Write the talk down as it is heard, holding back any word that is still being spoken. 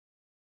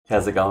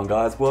How's it going,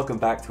 guys? Welcome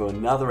back to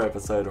another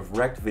episode of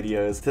Rekt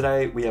videos.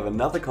 Today we have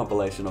another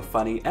compilation of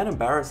funny and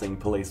embarrassing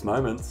police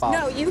moments.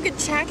 No, you could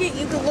check it,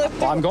 you could look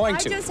through. I'm going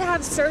to. I just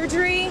have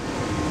surgery.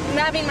 I'm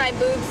having my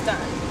boobs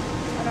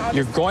done.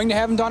 You're going to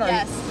have them done?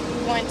 Yes,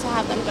 I'm going to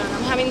have them done.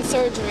 I'm having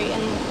surgery in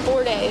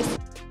 4 days.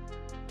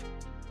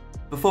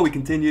 Before we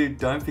continue,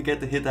 don't forget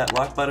to hit that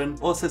like button,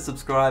 also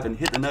subscribe and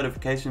hit the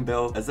notification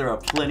bell as there are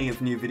plenty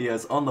of new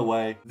videos on the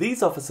way.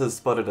 These officers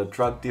spotted a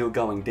drug deal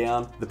going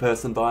down. The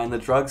person buying the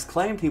drugs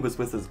claimed he was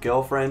with his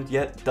girlfriend,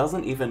 yet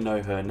doesn't even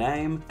know her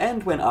name.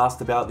 And when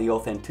asked about the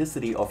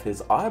authenticity of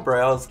his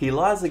eyebrows, he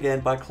lies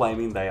again by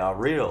claiming they are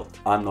real.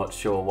 I'm not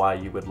sure why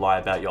you would lie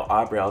about your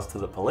eyebrows to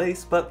the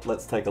police, but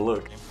let's take a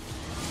look.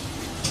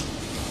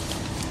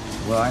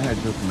 Well, I had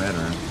just met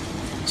her.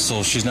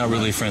 So she's not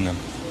really a friend then?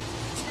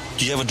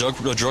 Do you have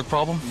a drug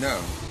problem?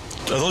 No.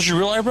 Are those your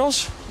real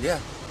eyebrows? Yeah.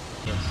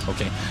 Yes.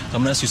 Okay. I'm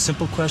gonna ask you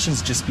simple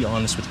questions. Just be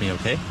honest with me,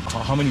 okay?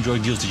 How many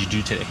drug deals did you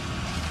do today?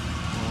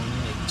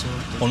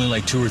 Only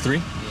like two or three?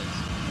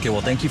 Yes. Okay, well,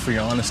 thank you for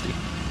your honesty.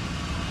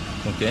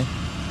 Okay?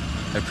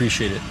 I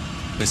appreciate it.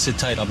 But sit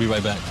tight, I'll be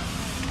right back.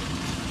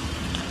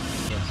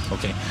 Yes.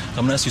 Okay.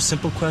 I'm gonna ask you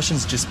simple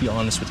questions. Just be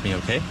honest with me,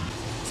 okay?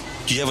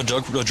 Do you have a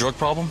drug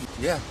problem?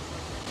 Yeah.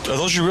 Are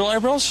those your real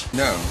eyebrows?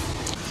 No.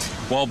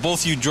 Well,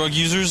 both you drug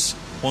users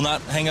will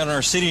not hang out in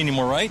our city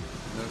anymore, right?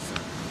 No, sir.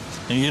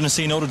 And you're gonna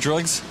say no to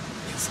drugs?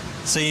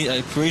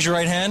 Say, raise your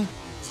right hand.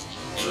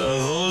 Are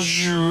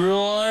those your real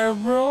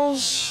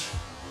eyebrows?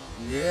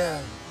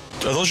 Yeah.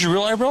 Are those your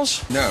real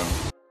eyebrows? No.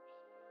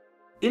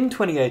 In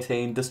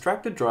 2018,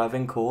 distracted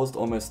driving caused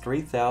almost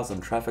 3,000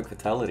 traffic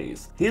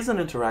fatalities. Here's an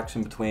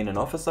interaction between an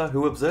officer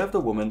who observed a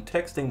woman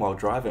texting while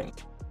driving.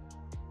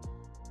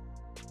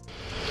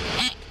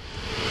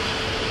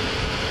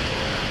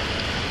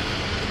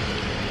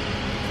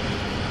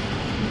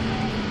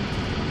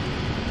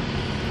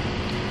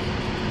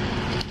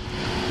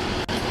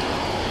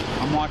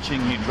 I'm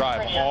watching you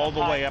drive all the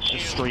way up the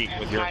street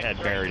with your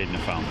head buried in the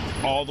phone.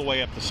 All the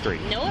way up the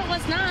street. No, it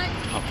was not.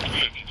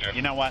 Okay.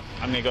 You know what?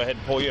 I'm going to go ahead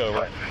and pull you over.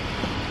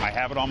 I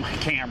have it on my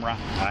camera.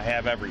 I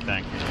have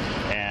everything.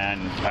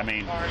 And, I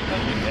mean,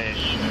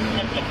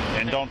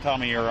 and don't tell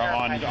me you're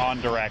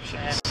on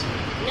directions.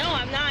 No,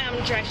 I'm not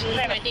on directions.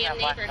 This is my damn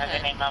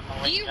neighborhood.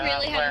 Do you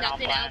really have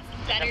nothing else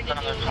better to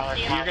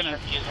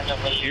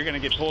do? You're gonna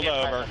get pulled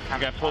over. You're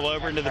gonna pull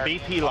over into the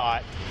BP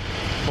lot.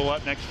 Pull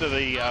up next to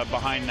the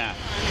behind that.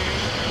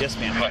 Yes,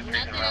 ma'am.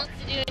 Nothing else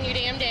to do in your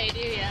damn day, do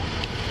you?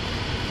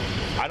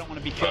 I don't want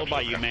to be killed by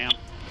you, ma'am.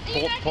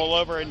 Pull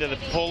over into the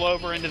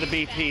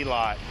BP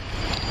lot.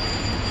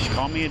 Just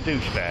call me a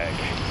douchebag.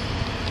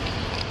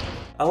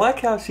 I like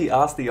how she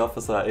asked the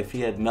officer if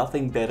he had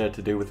nothing better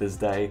to do with his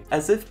day,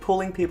 as if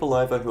pulling people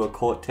over who are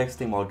caught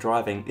texting while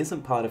driving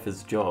isn't part of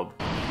his job.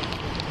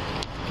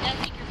 Now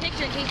take your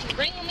picture in case you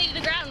wrangle me to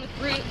the ground with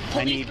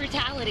police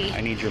brutality.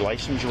 I need your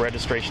license, your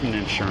registration, and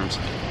insurance.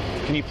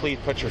 Can you please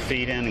put your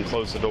feet in and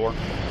close the door?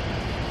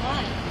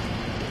 Why?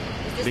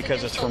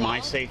 Because it's for my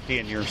safety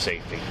and your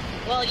safety.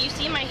 Well, you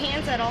see my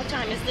hands at all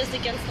times. Is this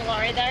against the law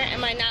right there?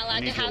 Am I not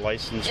allowed to have... I need your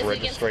license,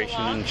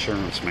 registration, and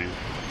insurance, ma'am.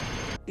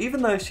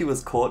 Even though she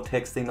was caught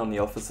texting on the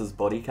officer's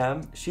body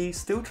cam, she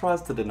still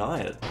tries to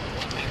deny it.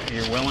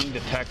 You're willing to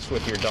text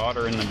with your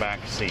daughter in the back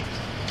seat.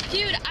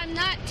 Dude, I'm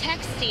not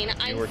texting.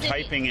 You were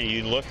typing and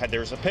you look,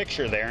 there's a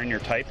picture there and you're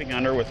typing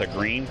under with a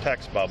green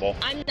text bubble.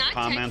 I'm not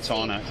comments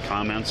texting.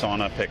 Comments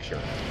on a picture.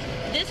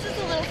 This is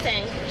a little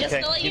thing. Just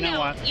to let you know,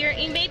 what?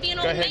 You may be an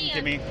old man. Go ahead and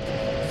give me.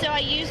 So I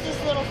use this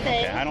little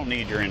thing. Okay, I don't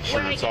need your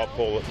insurance. I'll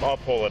pull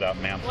it up,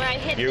 ma'am. Where I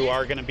hit You this,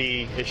 are going to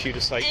be issued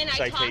a citation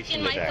today. And I talk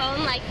in my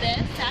phone like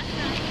this. That's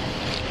not...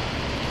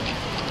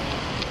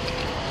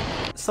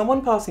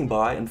 Someone passing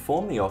by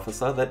informed the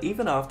officer that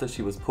even after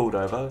she was pulled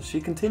over, she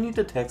continued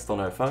to text on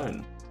her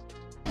phone.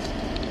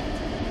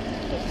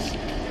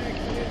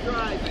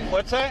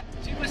 What's that?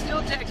 She was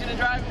still texting and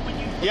driving when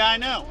you pulled over. Yeah,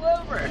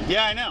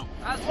 I know.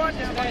 I was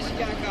watching her. She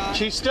got caught.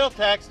 She's still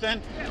texting,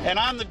 and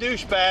I'm the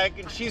douchebag,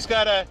 and she's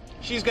got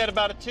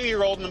about a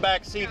 2-year-old in the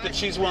back seat that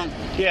she's willing.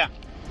 Yeah.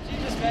 She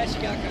just mad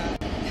she got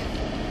caught.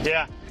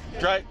 Yeah.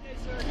 Drive.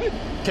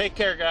 Take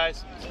care,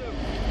 guys.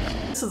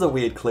 This is a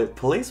weird clip.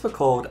 Police were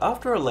called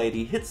after a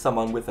lady hit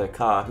someone with her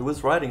car who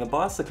was riding a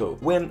bicycle.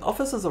 When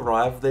officers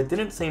arrived, there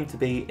didn't seem to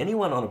be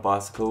anyone on a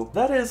bicycle.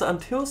 That is,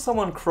 until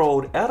someone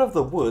crawled out of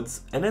the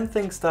woods, and then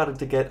things started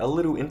to get a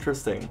little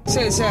interesting. It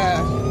says,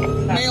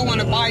 male on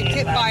a bike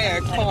hit by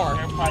a car.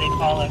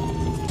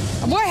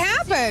 What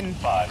happened?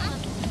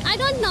 I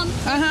don't know.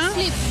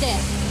 Slipped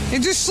there.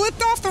 It just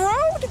slipped off the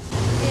road?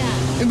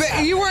 Yeah.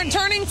 But you weren't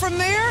turning from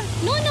there?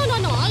 No.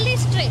 Only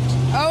straight.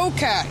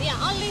 Okay.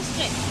 Yeah, only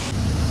straight.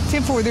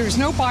 10-4, there's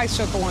no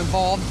bicycle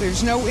involved.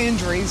 There's no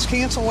injuries.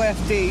 Cancel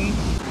FD. Oh,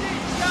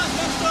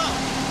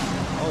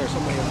 there's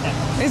somebody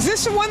else. Is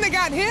this the one that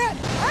got hit?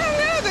 I don't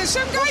know. There's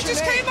some guy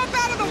just came up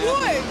out of the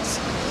woods.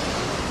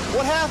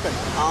 What happened?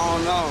 I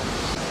don't know.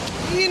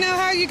 You know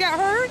how you got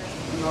hurt?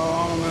 No,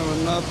 I don't remember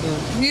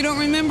nothing. You don't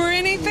remember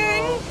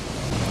anything? No.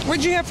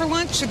 What'd you have for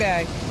lunch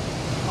today? I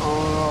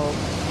don't know.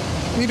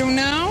 You don't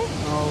know?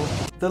 No.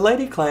 The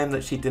lady claimed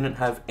that she didn't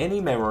have any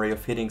memory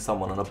of hitting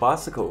someone on a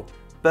bicycle,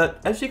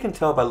 but as you can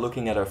tell by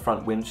looking at her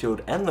front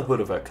windshield and the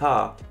hood of her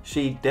car,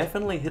 she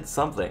definitely hit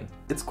something.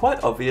 It's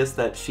quite obvious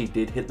that she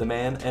did hit the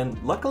man, and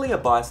luckily a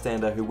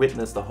bystander who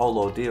witnessed the whole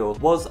ordeal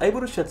was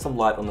able to shed some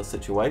light on the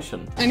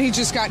situation. And he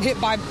just got hit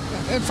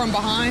from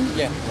behind?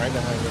 Yeah, right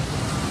behind you.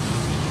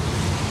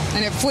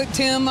 And it flipped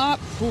him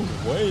up? Ooh,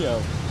 way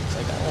up. It's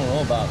like, I don't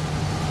know, about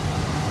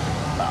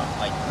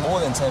like more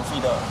than 10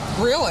 feet up.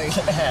 Really?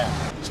 Yeah.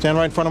 Stand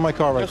right in front of my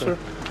car right there.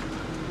 Sir.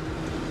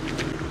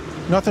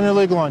 Nothing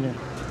illegal on you.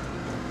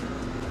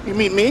 You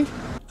mean me?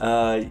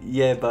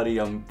 Yeah buddy,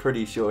 I'm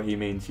pretty sure he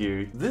means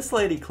you. This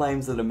lady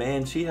claims that a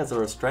man she has a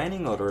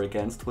restraining order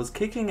against was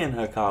kicking in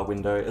her car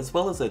window as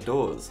well as her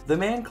doors. The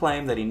man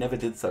claimed that he never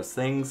did such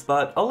things,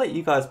 but I'll let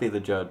you guys be the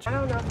judge. I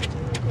don't know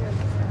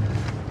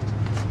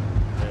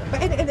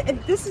if and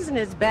this isn't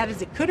as bad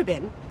as it could have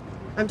been.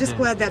 I'm just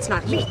glad that's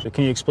not me.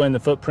 Can you explain the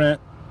footprint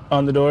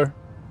on the door?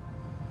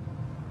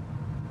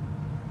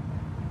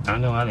 I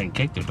know I didn't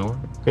kick the door.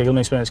 Okay, let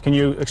me explain this. Can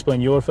you explain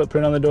your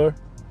footprint on the door?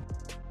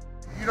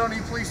 You don't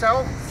need police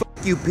help? F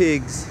you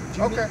pigs.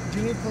 Do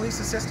you need police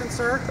assistance,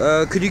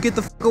 sir? Could you get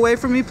the f away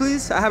from me,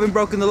 please? I haven't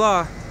broken the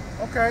law.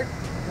 Okay.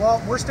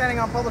 Well, we're standing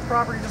on public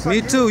property just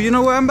like Me too. You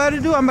know what I'm about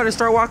to do? I'm about to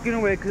start walking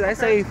away because I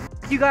say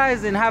f you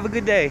guys and have a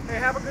good day. Hey,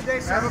 have a good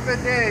day, sir. Have a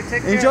good day.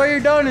 Take care. Enjoy your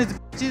donuts,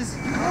 bitches.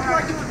 You look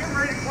like you were getting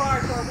ready to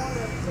cry, so I wanted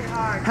to say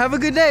hi. Have a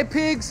good day,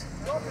 pigs.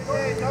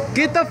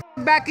 Get the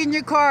f back in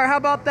your car. How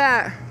about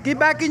that? Get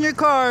back in your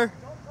car.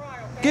 Don't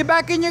cry, okay? Get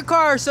back in your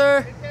car,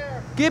 sir.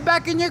 Get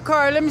back in your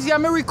car. Let me see.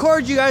 I'm gonna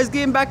record you guys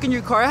getting back in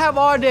your car. I have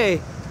all day.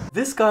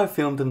 This guy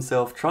filmed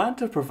himself trying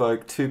to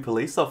provoke two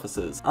police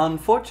officers.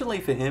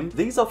 Unfortunately for him,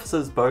 these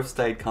officers both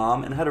stayed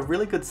calm and had a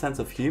really good sense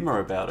of humor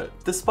about it.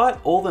 Despite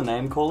all the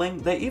name calling,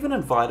 they even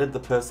invited the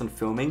person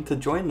filming to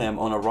join them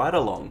on a ride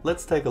along.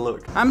 Let's take a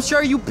look. I'm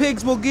sure you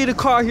pigs will get a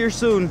car here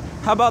soon.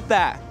 How about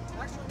that?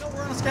 Actually, no,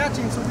 we're on a scat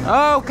team, so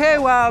Oh, okay,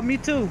 well, me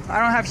too. I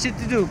don't have shit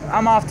to do.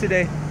 I'm off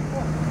today.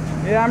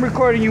 Yeah, I'm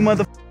recording you,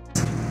 mother.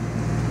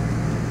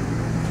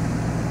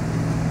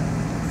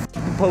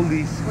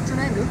 Police. What's your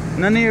name, dude?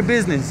 None of your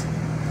business.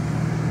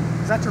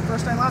 Is that your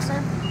first name, last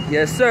name?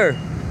 Yes, sir.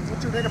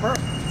 What's your date of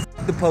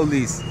birth? The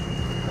police.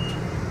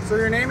 So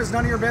your name is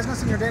none of your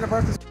business and your date of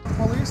birth is the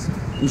police?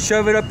 And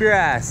shove it up your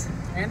ass.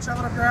 And shove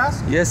it up your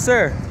ass? Yes,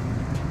 sir.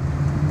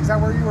 Is that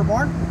where you were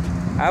born?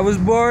 I was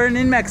born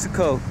in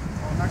Mexico.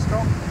 Oh, Mexico?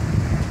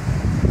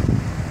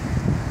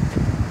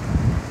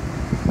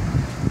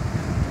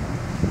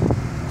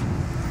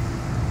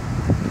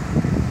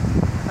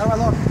 How do I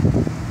look?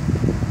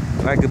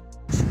 Like a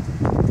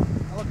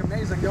I look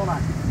amazing, don't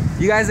I?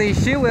 You guys ain't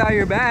shit without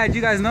your badge.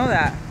 You guys know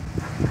that.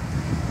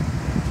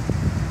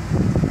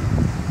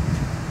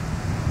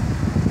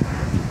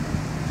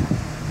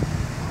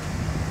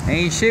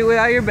 Ain't shit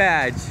without your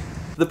badge.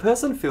 The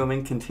person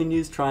filming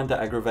continues trying to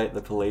aggravate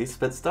the police,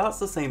 but starts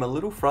to seem a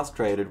little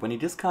frustrated when he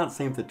just can't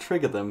seem to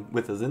trigger them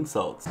with his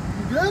insults.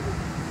 You good?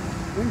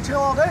 We can chill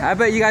all day. I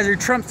bet you guys are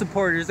Trump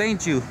supporters,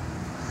 ain't you?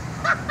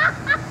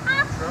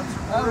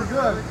 Oh, we're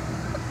good.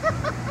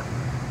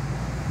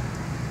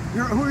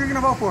 Who are you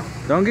gonna vote for?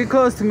 Don't get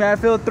close to me. I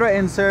feel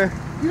threatened, sir.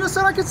 You just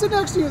said I could sit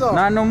next to you, though.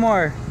 Not no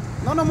more.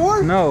 Not no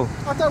more? No.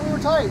 I thought we were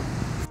tight.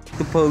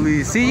 The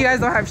police. See, you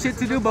guys don't have shit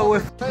to do but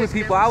with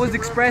people. I was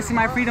expressing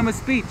my freedom of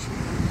speech.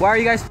 Why are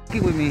you guys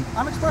f***ing with me?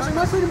 I'm expressing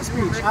my freedom of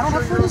speech. I don't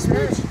have freedom of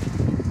speech.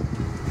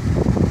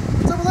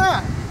 What's up with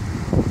that?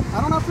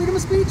 I don't have freedom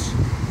of speech.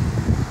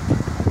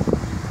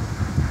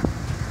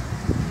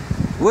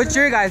 What's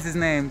your guys'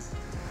 names?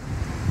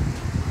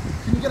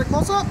 Can you get a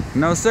close-up?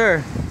 No,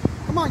 sir.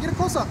 Come on, get a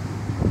close-up.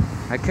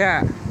 I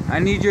can't. I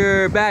need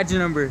your badge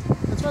number.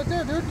 It's right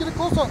there, dude. Get a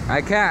close-up.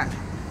 I can't.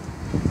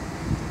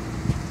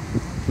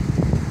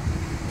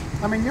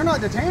 I mean, you're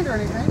not detained or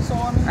anything, so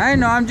I mean... I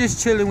know, I'm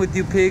just chilling with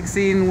you pigs,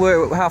 seeing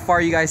how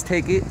far you guys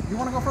take it. You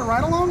want to go for a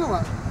ride-along or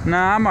what?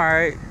 Nah, I'm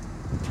alright.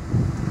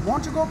 Why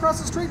don't you go across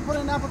the street and put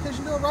in an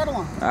application to do a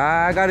ride-along?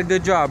 I got a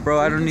good job, bro.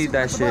 I don't need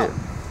that shit.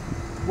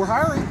 We're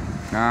hiring.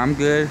 Nah, I'm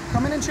good.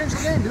 Come in and change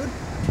the game, dude.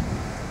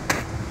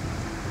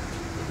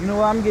 You know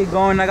what? I'm gonna get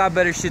going. I got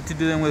better shit to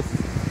do than with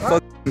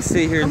fucking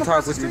sit here and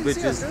talk with you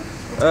bitches.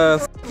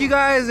 F you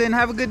guys and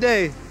have a good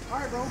day.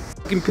 Alright, bro.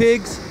 Fucking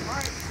pigs.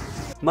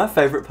 My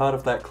favourite part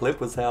of that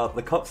clip was how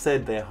the cop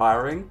said they're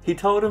hiring. He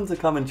told him to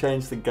come and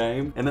change the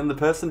game, and then the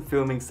person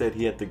filming said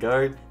he had to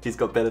go. He's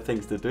got better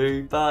things to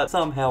do, but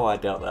somehow I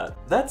doubt that.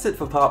 That's it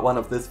for part 1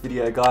 of this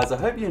video, guys. I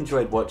hope you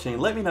enjoyed watching.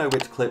 Let me know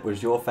which clip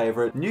was your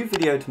favourite. New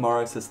video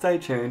tomorrow, so stay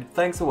tuned.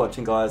 Thanks for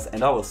watching, guys,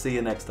 and I will see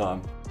you next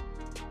time.